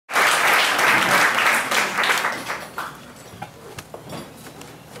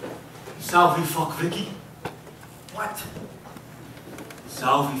Salvi fuck Vicky. What?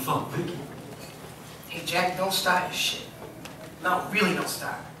 Salvi fuck Vicky. Hey, Jack, don't start your shit. No, really don't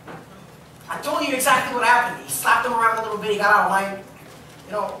start. I told you exactly what happened. He slapped him around a little bit, he got out of line.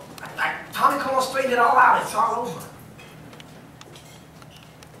 You know, Tommy come on, straightened it all out. It's all over.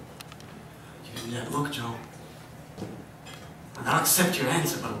 Give me that look, Joe. And I'll accept your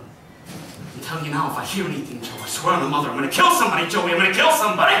answer, but I'm telling you now, if I hear anything, Joe, I swear on the mother, I'm gonna kill somebody, Joey. I'm gonna kill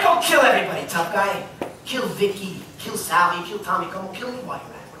somebody. Go kill everybody, tough guy. Kill Vicky, kill Salvi, kill Tommy. Come on, kill me while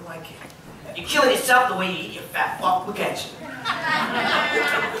you're at it. What do I care? You're killing yourself the way you eat, you fat fuck. Look at you.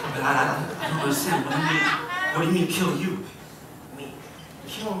 But I don't understand. What do you mean kill you? Me.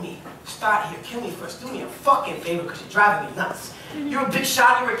 Kill me. Start here. Kill me first. Do me a fucking favor because you're driving me nuts. You're a big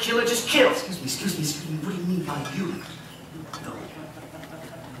shot. You're a killer. Just kill. Excuse me. What do you mean by you? No.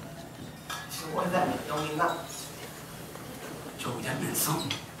 So what does that mean? Don't mean nothing. Joey, that meant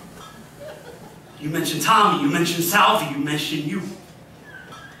something. You mentioned Tommy. You mentioned Salvi. You mentioned you.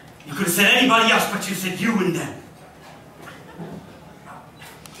 You could have said anybody else, but you said you and them.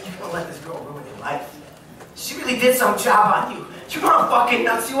 You're gonna let this girl ruin your life. She really did some job on you. You know how fucking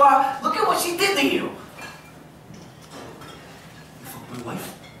nuts you are? Look at what she did to you. You fucked my wife?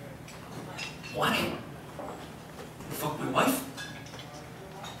 What? You fucked my wife?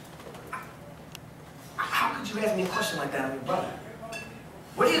 How could you ask me a question like that of your brother?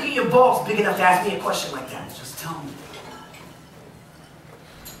 Where do you get your balls big enough to ask me a question like that? Just tell me.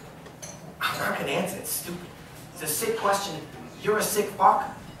 I'm not gonna answer it. It's stupid. It's a sick question. You're a sick fuck.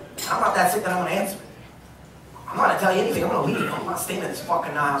 I'm not that sick that I'm gonna answer it. I'm not gonna tell you anything. I'm gonna leave. I'm not staying in this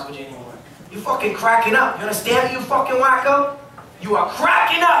fucking house with you anymore. You fucking cracking up. You understand me, you fucking wacko? You are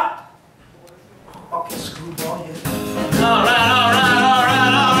cracking up! Fucking screwball, you. All right.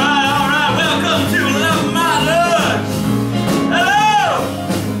 Welcome to Love My Lunch. Hello!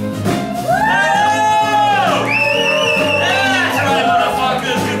 That's right,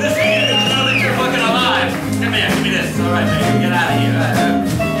 motherfuckers. Good to see you. Good to know that you're fucking alive. Come here, give me this. All right, baby, get out of here.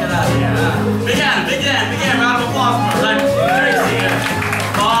 Get out of here. Big round of applause for her. Tracy,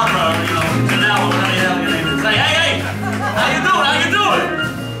 Barbara, Janelle, whatever the hell your name is. Hey, how you doing?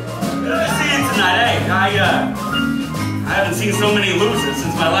 Good to see you tonight. Hey, I haven't seen so many losers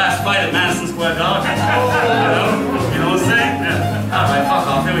since my last fight at Madison Square Garden. You know what I'm saying? Yeah. All right, fuck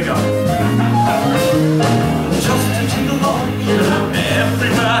off. Here we go. Just a gigolo,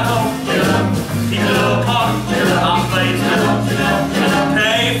 everywhere I go. People park, I'm playing,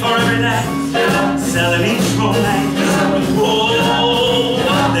 pay for every night, selling each romance. Oh,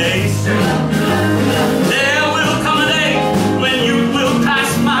 what they say. There will come a day when you will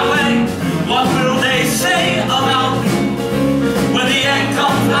pass my way. What will they say about me? When the end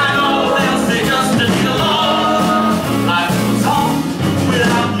comes, I know they'll say just a gigolo. Life goes on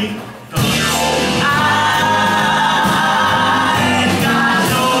without me.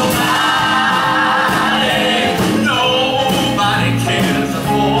 Nobody cares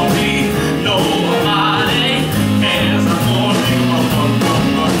for me. Nobody cares for me.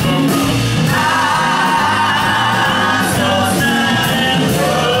 I'm so sad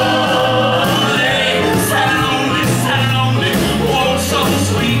and lonely, oh so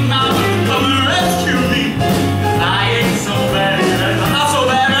sweet, now come and rescue me. I ain't so bad, I'm not so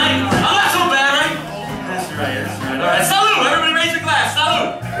bad, right? I'm not so bad, right? That's right. All right, salute, everybody raise your glass,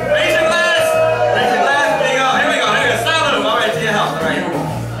 salute. Raise your glass, here we go, salute. All right, to your health, all right, here we go.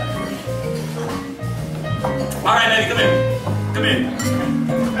 All right, baby, come here.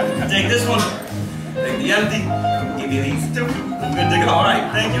 Take this one, take the empty, give me these two. I'm good to go. All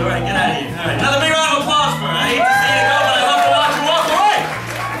right, thank you. All right, get out of here. All right, another big round of applause for her. I hate to see you go, but I love to watch you walk away.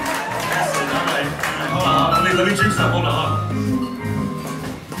 That's it. All right. Hold on. Let me drink some. Hold on.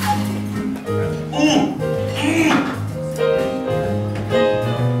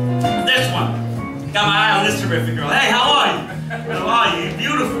 This one. Got my eye on this terrific girl. Hey, how are you? How are you? You're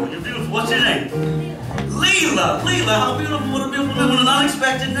beautiful. What's your name? Leela, how beautiful, what an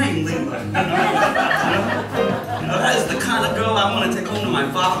unexpected name, Leela. That is the kind of girl I want to take home to my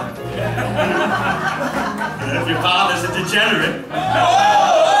father. And if your father's a degenerate.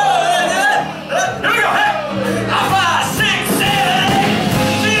 Here we go, hey! 5, 6,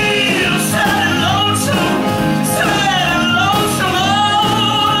 7, 8, feel sad and lonesome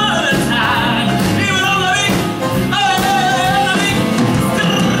all the time. Even on the beat,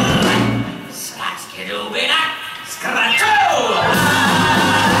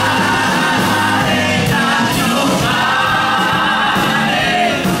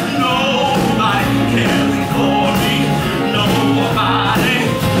 Nobody cares for me. Nobody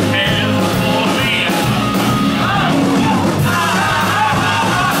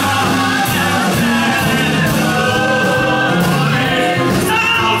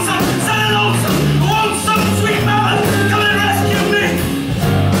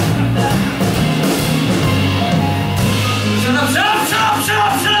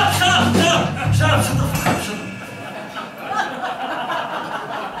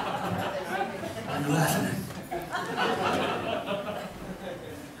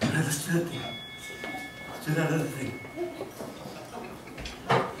let's do that thing. Let's do that other thing.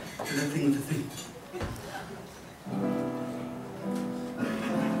 Do that thing with the thing.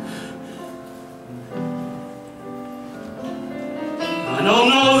 I don't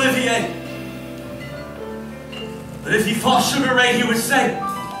know Olivier, but if he fought Sugar Ray, he would say,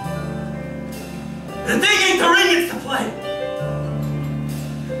 the thing ain't the ring, it's the play.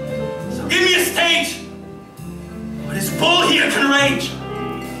 So give me a stage where this bull here can rage.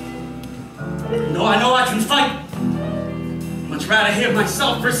 No, I know I can fight. I'd much rather hear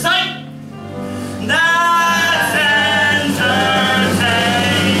myself recite